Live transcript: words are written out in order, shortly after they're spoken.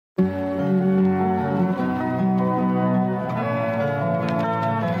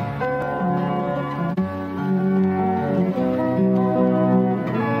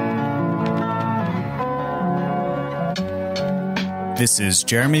This is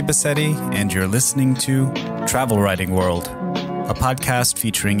Jeremy Bassetti, and you're listening to Travel Writing World, a podcast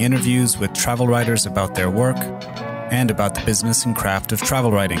featuring interviews with travel writers about their work and about the business and craft of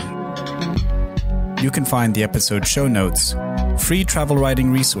travel writing. You can find the episode show notes, free travel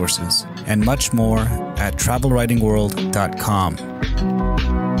writing resources, and much more at travelwritingworld.com.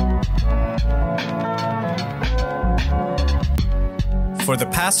 For the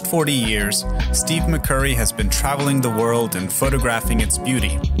past 40 years, Steve McCurry has been traveling the world and photographing its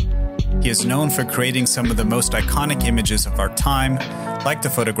beauty. He is known for creating some of the most iconic images of our time, like the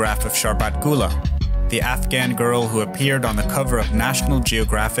photograph of Sharbat Gula, the Afghan girl who appeared on the cover of National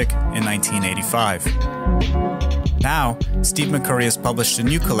Geographic in 1985. Now, Steve McCurry has published a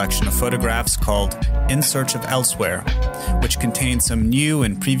new collection of photographs called In Search of Elsewhere, which contains some new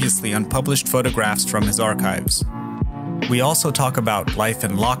and previously unpublished photographs from his archives. We also talk about life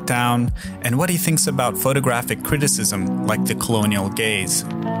in lockdown and what he thinks about photographic criticism like the colonial gaze.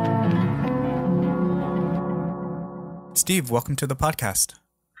 Steve, welcome to the podcast.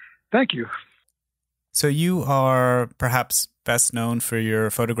 Thank you. So you are perhaps best known for your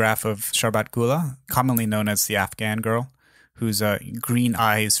photograph of Sharbat Gula, commonly known as the Afghan girl, whose green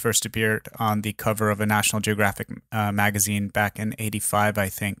eyes first appeared on the cover of a National Geographic magazine back in 85, I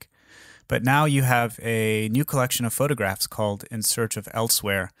think. But now you have a new collection of photographs called In Search of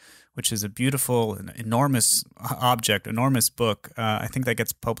Elsewhere, which is a beautiful, enormous object, enormous book. I think that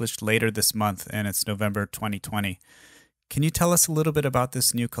gets published later this month, and it's November 2020. Can you tell us a little bit about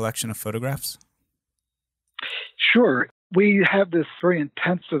this new collection of photographs? Sure. We have this very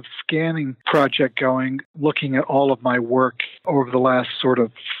intensive scanning project going, looking at all of my work over the last sort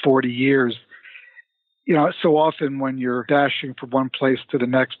of 40 years. You know, so often when you're dashing from one place to the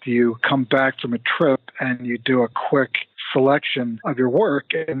next, you come back from a trip and you do a quick selection of your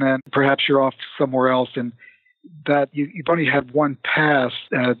work, and then perhaps you're off somewhere else, and that you've only had one pass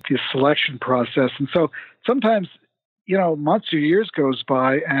at the selection process. And so sometimes, you know, months or years goes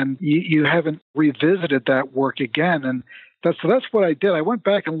by and you haven't revisited that work again. And that's what I did. I went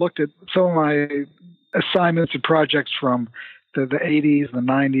back and looked at some of my assignments and projects from the 80s and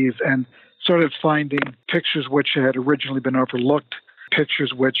the 90s and started finding pictures which had originally been overlooked,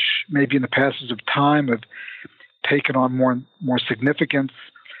 pictures which maybe in the passage of time have taken on more significance.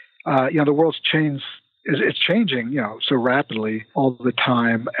 You know, the world's changed. It's changing, you know, so rapidly all the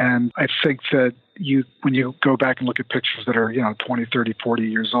time. And I think that when you go back and look at pictures that are, 20, 30, 40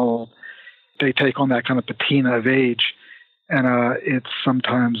 years old, they take on that kind of patina of age. And it's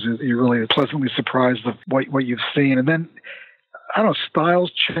sometimes you're really pleasantly surprised of what you've seen. And then, I don't know,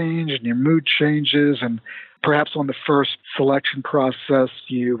 styles change and your mood changes. And perhaps on the first selection process,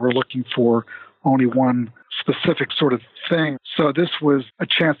 you were looking for only one specific sort of thing. So this was a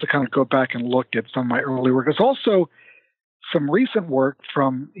chance to kind of go back and look at some of my early work. There's also some recent work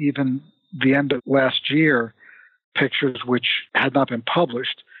from even the end of last year, pictures which had not been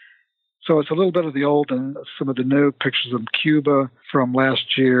published. So it's a little bit of the old and some of the new pictures of Cuba from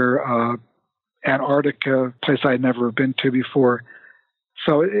last year, Antarctica, place I had never been to before.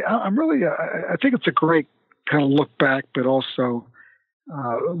 So I'm really, I think it's a great kind of look back, but also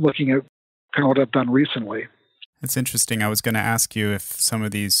looking at kind of what I've done recently. It's interesting. I was going to ask you if some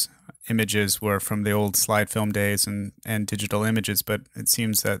of these images were from the old slide film days and digital images, but it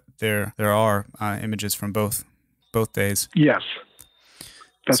seems that there are images from both days. Yes,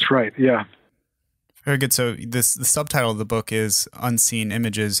 that's right. Yeah. Very good. So the subtitle of the book is Unseen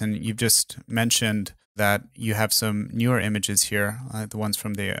Images, and you've just mentioned that you have some newer images here, the ones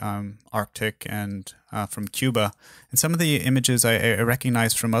from the Arctic and from Cuba. And some of the images I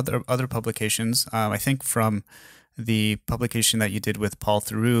recognize from other publications, I think from the publication that you did with Paul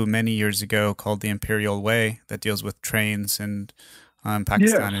Theroux many years ago called The Imperial Way, that deals with trains and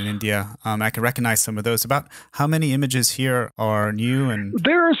Pakistan and India. I can recognize some of those. About how many images here are new, and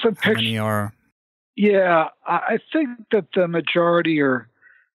there are some how many are... Yeah, I think that the majority are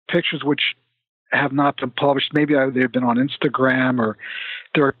pictures which have not been published. Maybe they've been on Instagram, or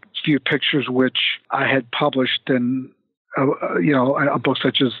there are a few pictures which I had published in, a book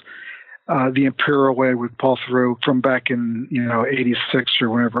such as The Imperial Way with Paul Theroux from back in, 86 or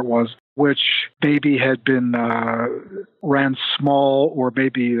whenever it was, which maybe had been ran small, or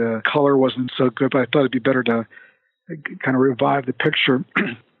maybe the color wasn't so good, but I thought it'd be better to kind of revive the picture,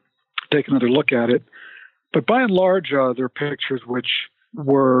 take another look at it. But by and large, there are pictures which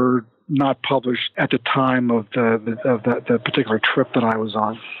were not published at the time of the particular trip that I was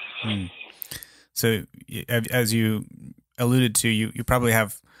on. So, as you alluded to, you probably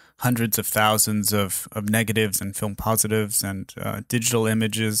have hundreds of thousands of negatives and film positives and digital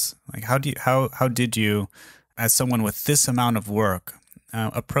images. Like, how did you as someone with this amount of work,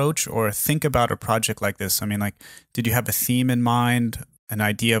 approach or think about a project like this? I mean, like, did you have a theme in mind, an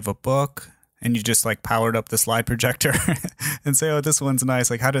idea of a book, and you just like powered up the slide projector and say, oh, this one's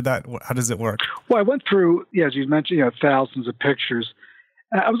nice? Like, how does it work? Well, I went through, as you mentioned, thousands of pictures.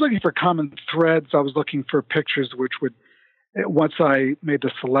 I was looking for common threads. I was looking for pictures which would, once I made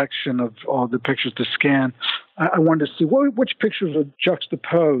the selection of all the pictures to scan, I wanted to see which pictures would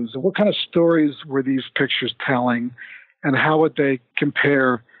juxtapose, what kind of stories were these pictures telling, and how would they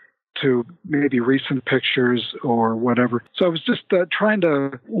compare to maybe recent pictures or whatever. So I was just trying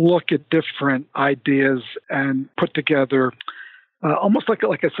to look at different ideas and put together almost like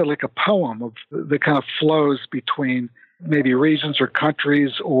I said, like a poem of the kind of flows between maybe regions or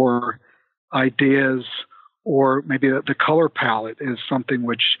countries or ideas, or maybe the color palette is something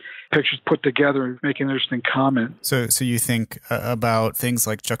which pictures put together make an interesting comment. So you think about things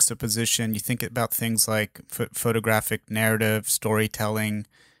like juxtaposition, you think about things like photographic narrative, storytelling,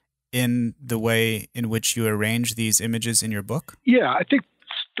 in the way in which you arrange these images in your book? Yeah, I think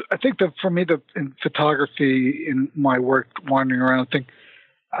that for me, in photography, in my work, wandering around, I think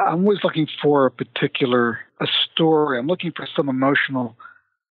I'm always looking for a story. I'm looking for some emotional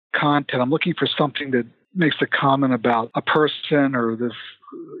content. I'm looking for something that makes a comment about a person or this,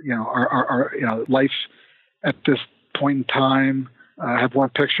 our life at this point in time. I have one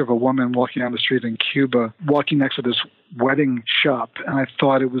picture of a woman walking down the street in Cuba, walking next to this wedding shop, and I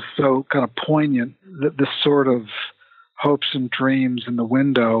thought it was so kind of poignant, this sort of hopes and dreams in the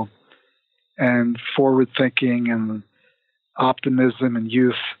window, and forward thinking and optimism and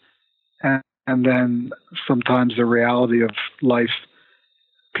youth, and then sometimes the reality of life.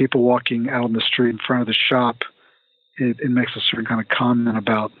 People walking out on the street in front of the shop, it makes a certain kind of comment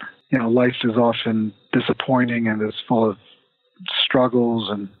about, life is often disappointing and is full of struggles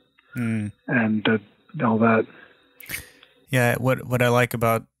and all that. Yeah, what I like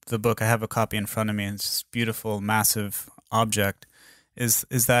about the book, I have a copy in front of me, and it's this beautiful, massive object, is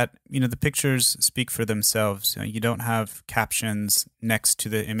that, the pictures speak for themselves. You don't have captions next to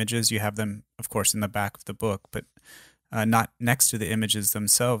the images. You have them, of course, in the back of the book, but not next to the images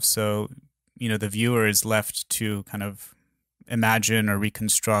themselves. So, the viewer is left to kind of imagine or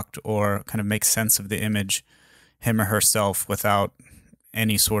reconstruct or kind of make sense of the image, him or herself, without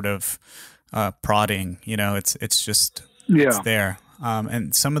any sort of prodding. It's just, it's there.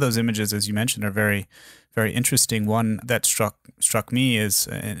 And some of those images, as you mentioned, are very, very interesting. One that struck me is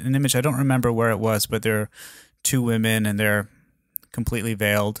an image, I don't remember where it was, but there are two women and they're completely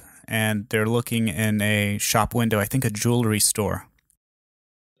veiled, and they're looking in a shop window, I think a jewelry store.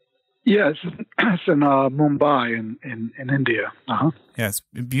 Yeah, it's in Mumbai in India. Uh-huh. Yeah, it's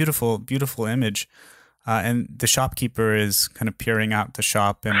a beautiful, beautiful image. And the shopkeeper is kind of peering out the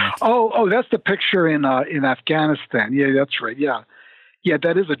shop. And oh, that's the picture in Afghanistan. Yeah, that's right. Yeah,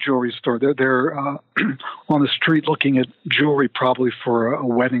 that is a jewelry store. They're on the street looking at jewelry, probably for a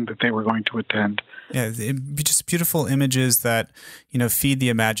wedding that they were going to attend. Yeah, just beautiful images that, feed the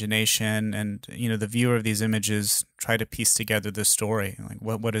imagination, and, the viewer of these images try to piece together the story, like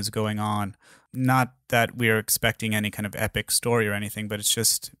what is going on. Not that we are expecting any kind of epic story or anything, but it's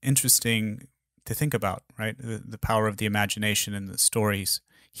just interesting to think about, right? The power of the imagination and the stories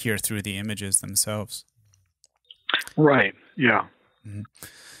here through the images themselves. Right, yeah. Mm-hmm.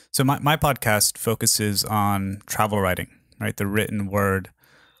 So my podcast focuses on travel writing, right? The written word.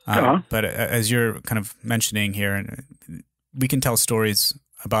 But as you're kind of mentioning here, we can tell stories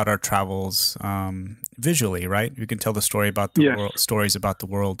about our travels visually, right? We can tell the story about the world, stories about the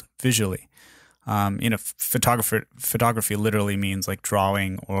world visually. Photography literally means like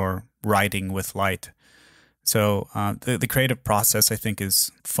drawing or writing with light. So the creative process, I think,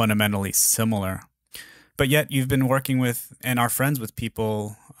 is fundamentally similar. But yet you've been working with and are friends with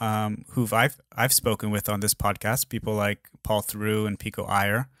people who've I've spoken with on this podcast, people like Paul Theroux and Pico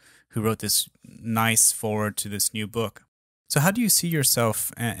Iyer, who wrote this nice foreword to this new book. So how do you see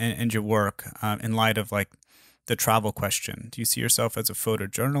yourself and your work in light of like the travel question? Do you see yourself as a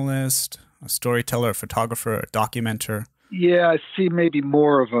photojournalist, a storyteller, a photographer, a documenter? Yeah, I see maybe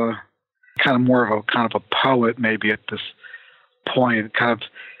more of a poet maybe at this point, kind of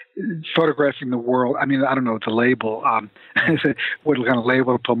photographing the world. I mean, I don't know what the label, what kind of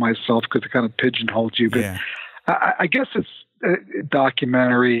label to put myself, because it kind of pigeonholes you. But I guess it's a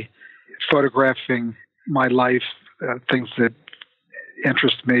documentary, photographing my life, things that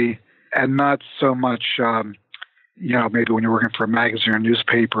interest me, and not so much, maybe when you're working for a magazine or a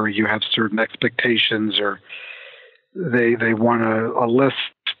newspaper, you have certain expectations, or they want a list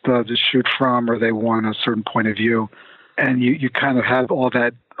to shoot from, or they want a certain point of view. And you kind of have all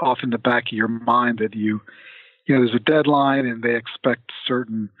that off in the back of your mind that you there's a deadline and they expect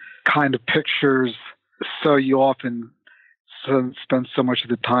certain kind of pictures. So you often spend so much of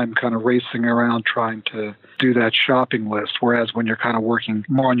the time kind of racing around trying to do that shopping list. Whereas when you're kind of working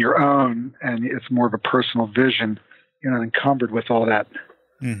more on your own and it's more of a personal vision, you're not encumbered with all that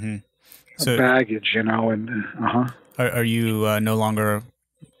baggage, and Are you no longer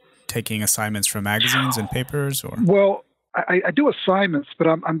taking assignments from magazines and papers, or? Well, I do assignments, but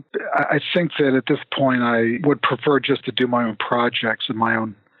I think that at this point I would prefer just to do my own projects in my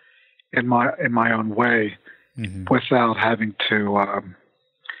own way, without having to. I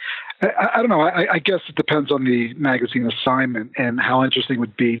don't know. I guess it depends on the magazine assignment and how interesting it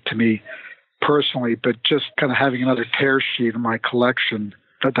would be to me personally. But just kind of having another tear sheet in my collection,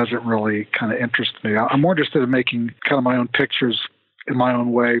 that doesn't really kind of interest me. I'm more interested in making kind of my own pictures in my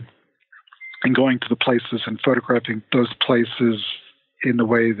own way, and going to the places and photographing those places in the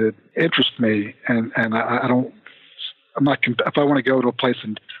way that interests me. And I'm not, if I want to go to a place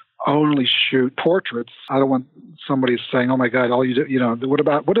and only shoot portraits, I don't want somebody saying, "Oh my God, all you do, what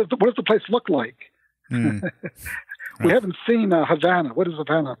does the place look like?" Right. We haven't seen Havana. What does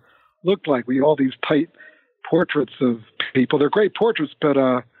Havana look like? We have all these tight portraits of people. They're great portraits, but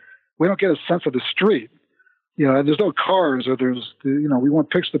we don't get a sense of the street. There's no cars, or we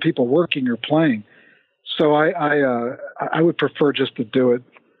want pictures of people working or playing. So I would prefer just to go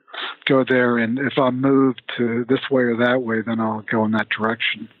there, and if I'm moved to this way or that way, then I'll go in that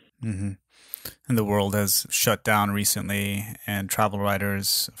direction. Mm-hmm. And the world has shut down recently, and travel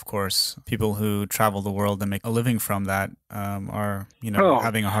writers, of course, people who travel the world and make a living from that, are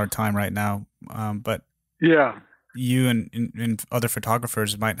having a hard time right now. But yeah, you and other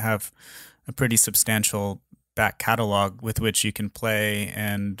photographers might have a pretty substantial back catalog with which you can play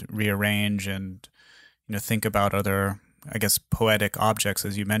and rearrange and think about other, I guess, poetic objects,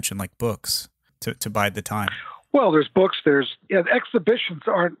 as you mentioned, like books, to bide the time. Well, there's books. The exhibitions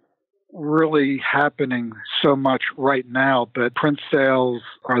aren't really happening so much right now, but print sales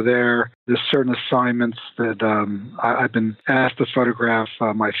are there. There's certain assignments that I've been asked to photograph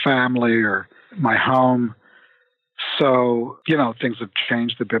my family or my home. So, things have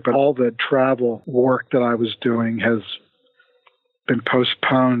changed a bit, but all the travel work that I was doing has been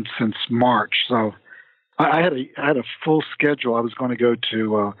postponed since March. So I had a full schedule. I was going to go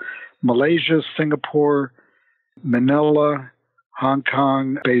to Malaysia, Singapore, Manila, Hong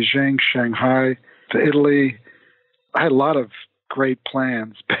Kong, Beijing, Shanghai, to Italy. I had a lot of great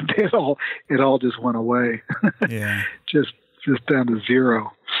plans, but it all just went away. Yeah. just down to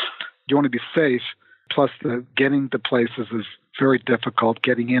zero. You want to be safe. Plus, getting to places is very difficult,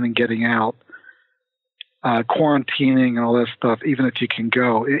 getting in and getting out, quarantining and all that stuff. Even if you can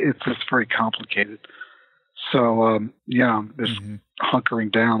go, it's just very complicated. So, just hunkering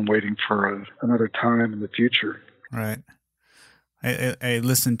down, waiting for another time in the future. Right. I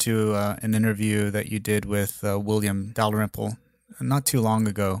listened to an interview that you did with William Dalrymple not too long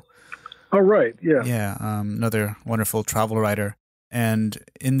ago. Oh, right. Yeah. Yeah. Another wonderful travel writer. And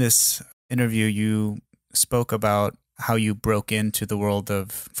in this interview, you spoke about how you broke into the world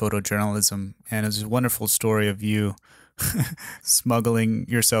of photojournalism, and it was a wonderful story of you smuggling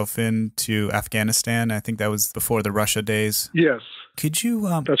yourself into Afghanistan. I think that was before the Russia days. Yes. Could you?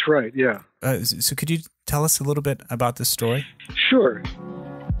 That's right. Yeah. So could you tell us a little bit about this story? Sure.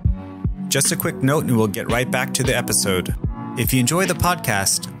 Just a quick note, and we'll get right back to the episode. If you enjoy the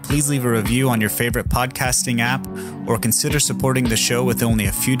podcast, please leave a review on your favorite podcasting app, or consider supporting the show with only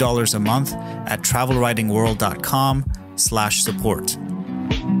a few dollars a month at travelwritingworld.com/support.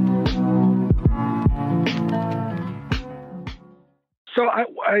 So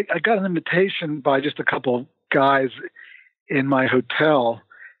I got an invitation by just a couple guys in my hotel,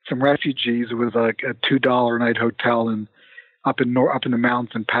 some refugees. It was like a $2 a night hotel up in the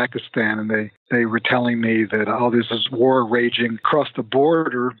mountains in Pakistan, and they were telling me that there's this war raging across the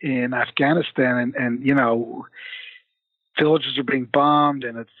border in Afghanistan, and villages are being bombed,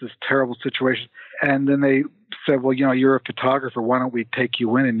 and it's this terrible situation. And then they said, "Well, you're a photographer. Why don't we take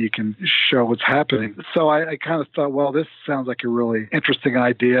you in and you can show what's happening?" So I kind of thought, well, this sounds like a really interesting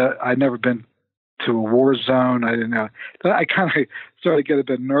idea. I'd never been to a war zone. I didn't know. I kind of started to get a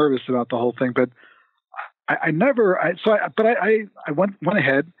bit nervous about the whole thing, but I went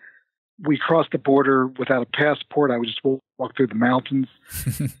ahead. We crossed the border without a passport. I would just walk through the mountains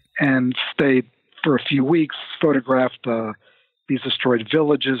and stayed for a few weeks, photographed these destroyed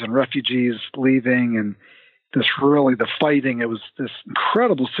villages and refugees leaving, and the fighting. It was this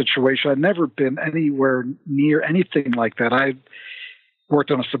incredible situation. I'd never been anywhere near anything like that. I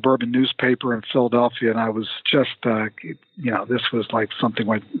worked on a suburban newspaper in Philadelphia, and I was just, this was like something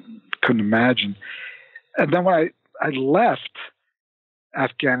I couldn't imagine. And then when I left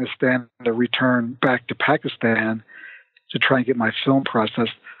Afghanistan to return back to Pakistan to try and get my film process,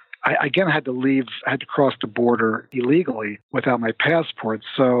 I again had to leave. I had to cross the border illegally without my passport.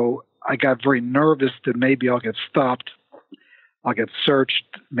 So I got very nervous that maybe I'll get stopped. I'll get searched.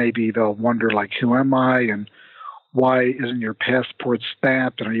 Maybe they'll wonder, like, who am I and why isn't your passport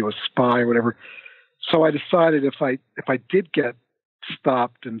stamped? And are you a spy or whatever? So I decided if I did get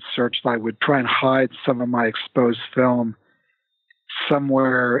stopped and searched, I would try and hide some of my exposed film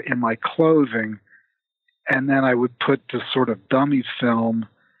somewhere in my clothing, and then I would put this sort of dummy film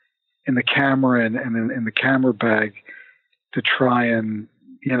in the camera and in the camera bag to try and,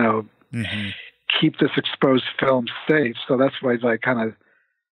 keep this exposed film safe. So that's why I kind of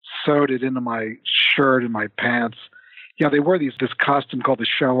sewed it into my shirt and my pants. They wear this costume called the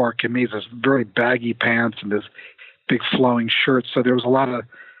shalwar kameez, this very baggy pants and this big flowing shirt. So there was a lot of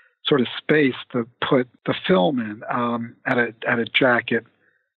sort of space to put the film in at a jacket.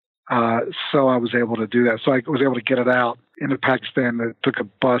 So I was able to do that. So I was able to get it out into Pakistan. I took a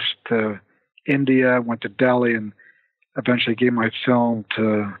bus to India, went to Delhi, and eventually gave my film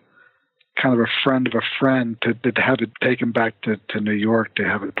to kind of a friend of a friend to have it taken back to New York to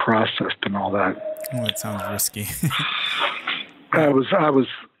have it processed and all that. Oh, that sounds risky. I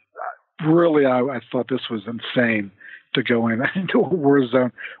thought this was insane to go into a war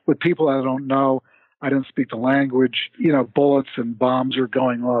zone with people I don't know. I didn't speak the language. Bullets and bombs are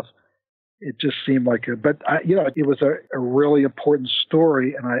going off. It just seemed like it was a really important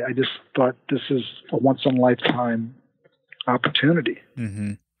story, and I just thought this is a once-in-a-lifetime opportunity.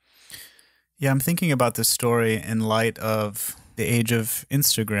 Mm-hmm. Yeah, I'm thinking about this story in light of the age of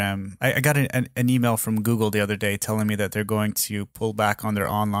Instagram. I got an email from Google the other day telling me that they're going to pull back on their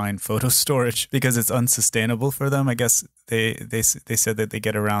online photo storage because it's unsustainable for them. I guess they said that they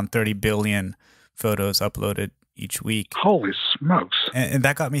get around 30 billion photos uploaded each week. Holy smokes. And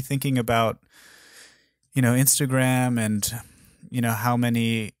that got me thinking about, Instagram and, how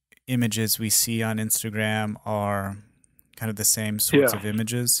many images we see on Instagram are kind of the same sorts of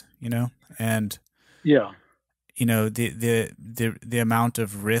images, and the amount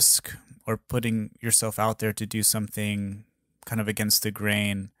of risk or putting yourself out there to do something kind of against the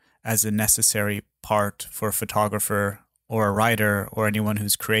grain as a necessary part for a photographer or a writer or anyone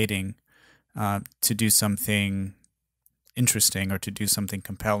who's creating to do something interesting or to do something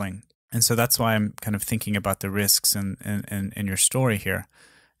compelling. And so that's why I'm kind of thinking about the risks in your story here.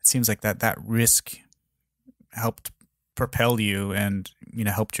 It seems like that risk helped propel you and,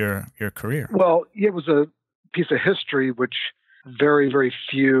 helped your career. Well, it was a piece of history which very, very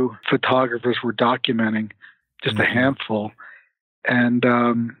few photographers were documenting, just a handful. And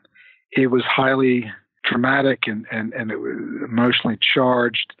it was highly dramatic and it was emotionally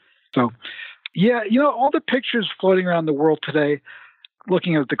charged. So, yeah, all the pictures floating around the world today,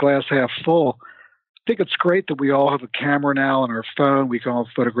 looking at the glass half full, I think it's great that we all have a camera now on our phone. We can all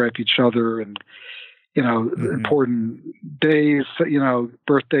photograph each other and, important days,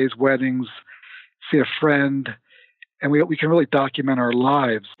 birthdays, weddings, see a friend, and we can really document our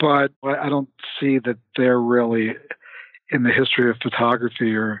lives. But I don't see that they're really in the history of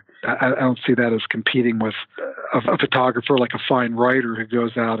photography, or I don't see that as competing with a photographer like a fine writer who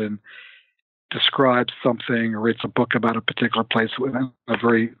goes out and describes something or writes a book about a particular place in a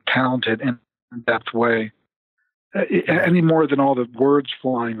very talented and in-depth way. Any more than all the words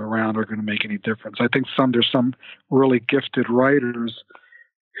flying around are going to make any difference. I think there's some really gifted writers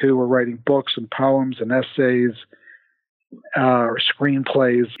who are writing books and poems and essays or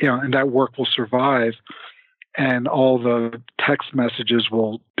screenplays, and that work will survive, and all the text messages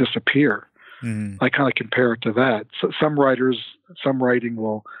will disappear. I kind of compare it to that. So some writing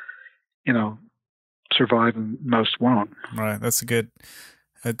will, survive and most won't. Right. That's a good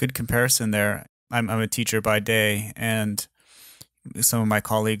comparison there. I'm a teacher by day, and some of my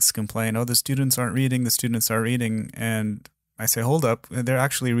colleagues complain, the students aren't reading. And I say, hold up, they're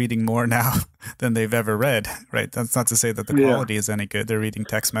actually reading more now than they've ever read, right? That's not to say that the quality is any good. They're reading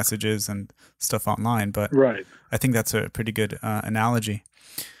text messages and stuff online, but right. I think that's a pretty good analogy.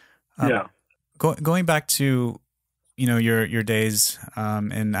 Yeah. Going back to, your days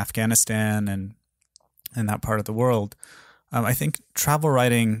in Afghanistan and that part of the world, I think travel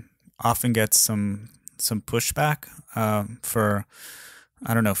writing often gets some pushback for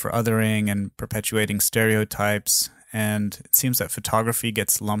othering and perpetuating stereotypes. And it seems that photography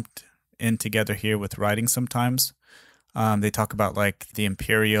gets lumped in together here with writing sometimes. They talk about like the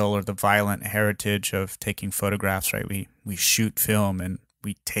imperial or the violent heritage of taking photographs, right? We shoot film and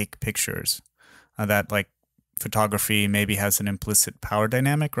we take pictures. That like photography maybe has an implicit power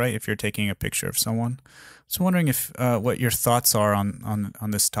dynamic, right? If you're taking a picture of someone. So wondering if what your thoughts are on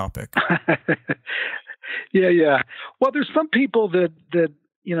this topic. Yeah. Well, there's some people that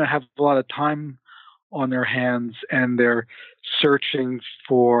have a lot of time on their hands and they're searching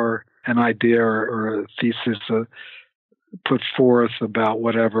for an idea or a thesis put forth about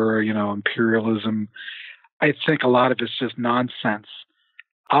whatever, imperialism. I think a lot of it's just nonsense.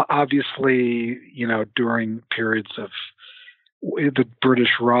 Obviously, during periods of the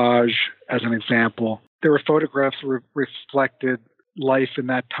British Raj, as an example, there were photographs that reflected life in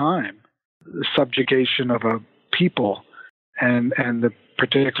that time, the subjugation of a people and the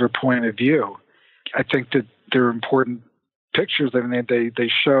particular point of view. I think that they're important pictures. I mean,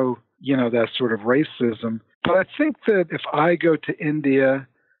 they show, that sort of racism. But I think that if I go to India,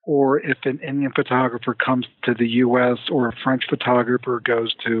 or if an Indian photographer comes to the U.S., or a French photographer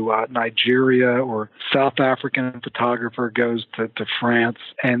goes to Nigeria, or South African photographer goes to France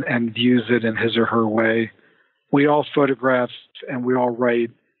and views it in his or her way, we all photograph and we all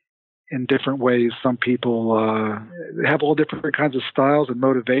write in different ways. Some people have all different kinds of styles and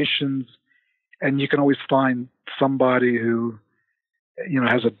motivations, and you can always find somebody who,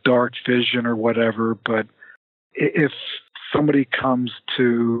 has a dark vision or whatever. But if somebody comes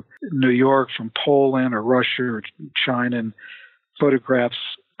to New York from Poland or Russia or China and photographs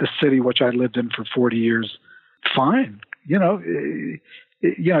the city which I lived in for 40 years, fine. We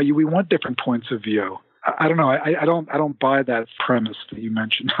want different points of view. I don't know. I don't buy that premise that you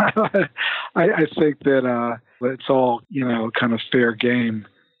mentioned. I think that it's all kind of fair game.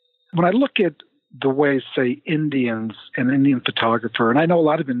 When I look at the way, say, Indians and Indian photographer, and I know a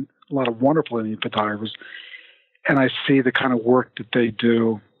lot of wonderful Indian photographers, and I see the kind of work that they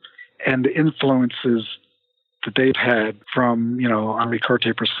do and the influences that they've had from, Henri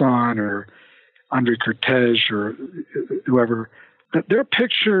Cartier-Bresson or Andre Cortege or whoever, that their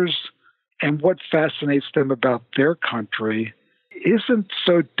pictures and what fascinates them about their country isn't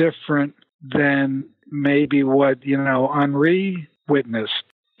so different than maybe what, Henri witnessed.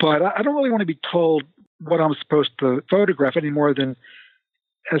 But I don't really want to be told what I'm supposed to photograph any more than,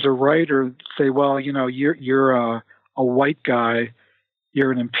 as a writer, say, well, you're a white guy,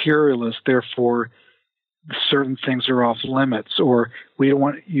 you're an imperialist, therefore certain things are off limits, or we don't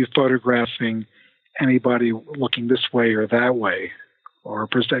want you photographing anybody looking this way or that way, or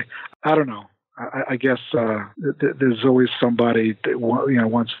per se. I don't know. I guess there's always somebody that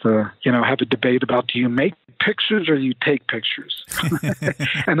wants to have a debate about, do you make pictures or do you take pictures?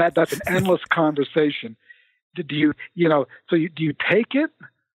 And that's an endless conversation. Do you take it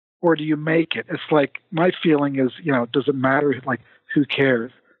or do you make it? It's like, my feeling is, does it matter? Like, who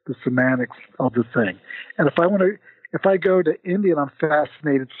cares? The semantics of the thing. And if I go to India and I'm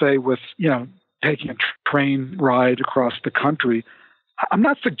fascinated, say, with, taking a train ride across the country, I'm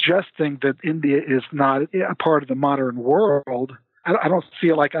not suggesting that India is not a part of the modern world. I don't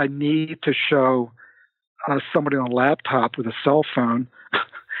feel like I need to show somebody on a laptop with a cell phone.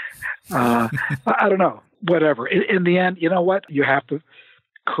 I don't know, whatever. In the end, you know what? You have to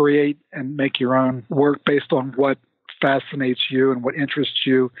create and make your own work based on what fascinates you and what interests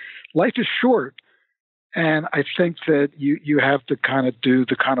you. Life is short. And I think that you have to kind of do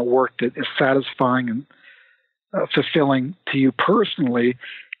the kind of work that is satisfying and fulfilling to you personally,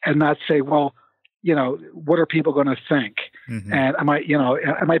 and not say, well, what are people going to think? Mm-hmm. And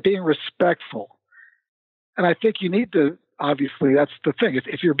am I being respectful? And I think you need to, obviously, that's the thing.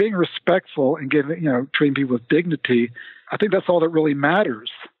 If you're being respectful and treating people with dignity, I think that's all that really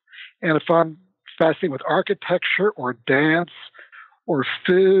matters. And if I'm fascinated with architecture or dance or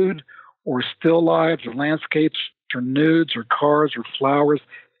food or still lives or landscapes or nudes or cars or flowers,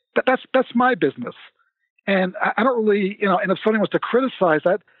 that's my business. And I don't really, and if somebody wants to criticize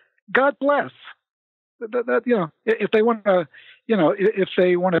that, God bless. If they want to, if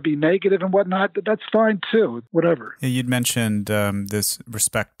they want to be negative and whatnot, that's fine too. Whatever. Yeah, you'd mentioned this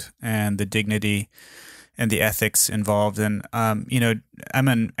respect and the dignity and the ethics involved, and I'm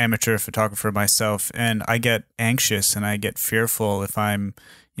an amateur photographer myself, and I get anxious and I get fearful if I'm,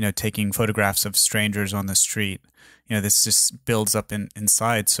 taking photographs of strangers on the street. This just builds up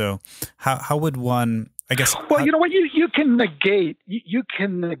inside. So, how would one? I guess. Well, you know what? You can negate. You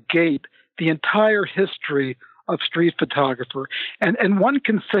can negate the entire history of street photographer, and one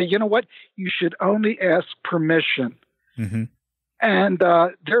can say, you know what? You should only ask permission, mm-hmm. And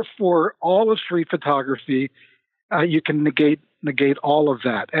therefore, all of street photography, you can negate all of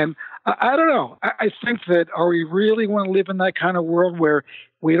that. And I don't know. I think that, are we really want to live in that kind of world where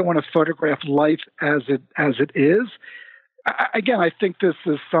we don't want to photograph life as it is? Again, I think this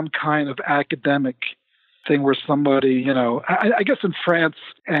is some kind of academic thing where somebody, I guess in France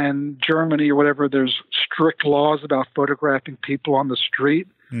and Germany or whatever, there's strict laws about photographing people on the street.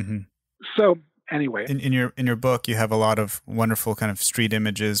 Mm-hmm. So anyway, in your book, you have a lot of wonderful kind of street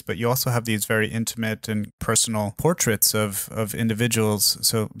images, but you also have these very intimate and personal portraits of individuals.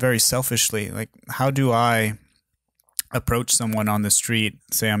 So very selfishly, like, how do I approach someone on the street?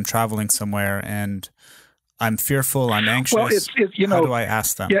 Say I'm traveling somewhere and I'm fearful, I'm anxious. Well, it's how do I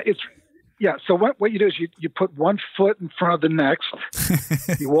ask them? So what you do is you put one foot in front of the next.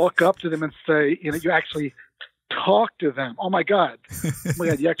 You walk up to them and say, you actually talk to them. Oh my God!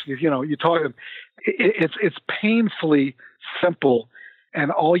 You actually, you talk to them. It's painfully simple,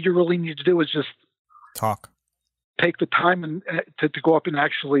 and all you really need to do is just talk. Take the time and to go up and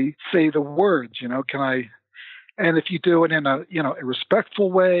actually say the words. Can I? And if you do it in a a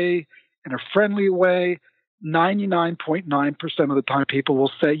respectful way, in a friendly way, 99.9% of the time people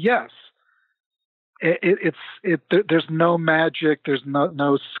will say yes. There's no magic. There's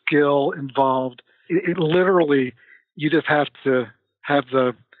no skill involved. It literally, you just have to have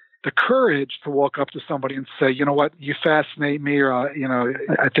the courage to walk up to somebody and say, you know what, you fascinate me, or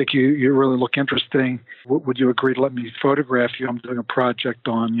I think you really look interesting. Would you agree to let me photograph you? I'm doing a project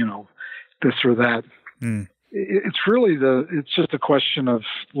on this or that. Mm. It's really it's just a question of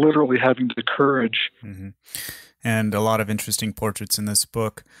literally having the courage. Mm-hmm. And a lot of interesting portraits in this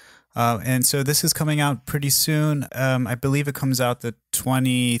book. And so this is coming out pretty soon. I believe it comes out the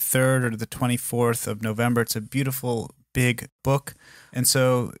 23rd or the 24th of November. It's a beautiful, big book. And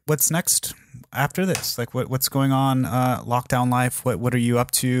so what's next after this? Like what's going on? Lockdown life? What are you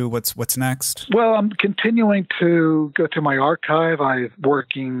up to? What's next? Well, I'm continuing to go to my archive. I'm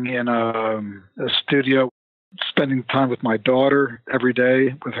working in a studio, spending time with my daughter every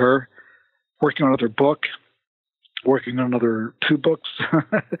day with her, working on another book. Working on another 2 books. Wow.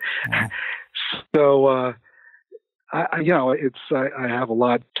 So, I have a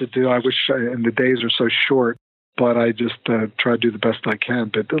lot to do. I wish, and the days are so short, but I just try to do the best I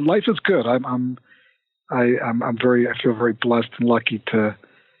can. But life is good. I feel very blessed and lucky to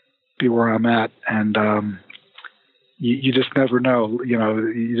be where I'm at. And, you just never know,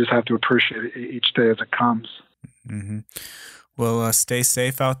 you just have to appreciate each day as it comes. Mm-hmm. Well, stay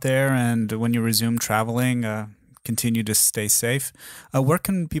safe out there. And when you resume traveling, continue to stay safe. Where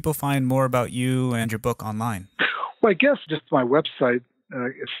can people find more about you and your book online? Well, I guess just my website,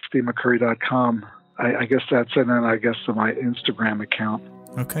 SteveMcCurry.com. I guess that's it, and then I guess my Instagram account.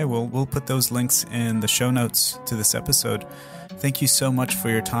 Okay, well, we'll put those links in the show notes to this episode. Thank you so much for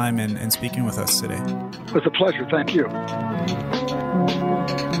your time and speaking with us today. It was a pleasure. Thank you.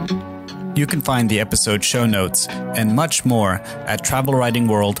 You can find the episode show notes and much more at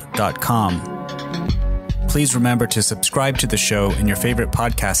travelwritingworld.com. Please remember to subscribe to the show in your favorite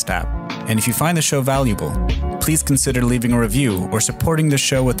podcast app. And if you find the show valuable, please consider leaving a review or supporting the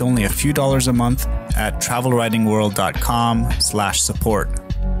show with only a few dollars a month at travelwritingworld.com/support.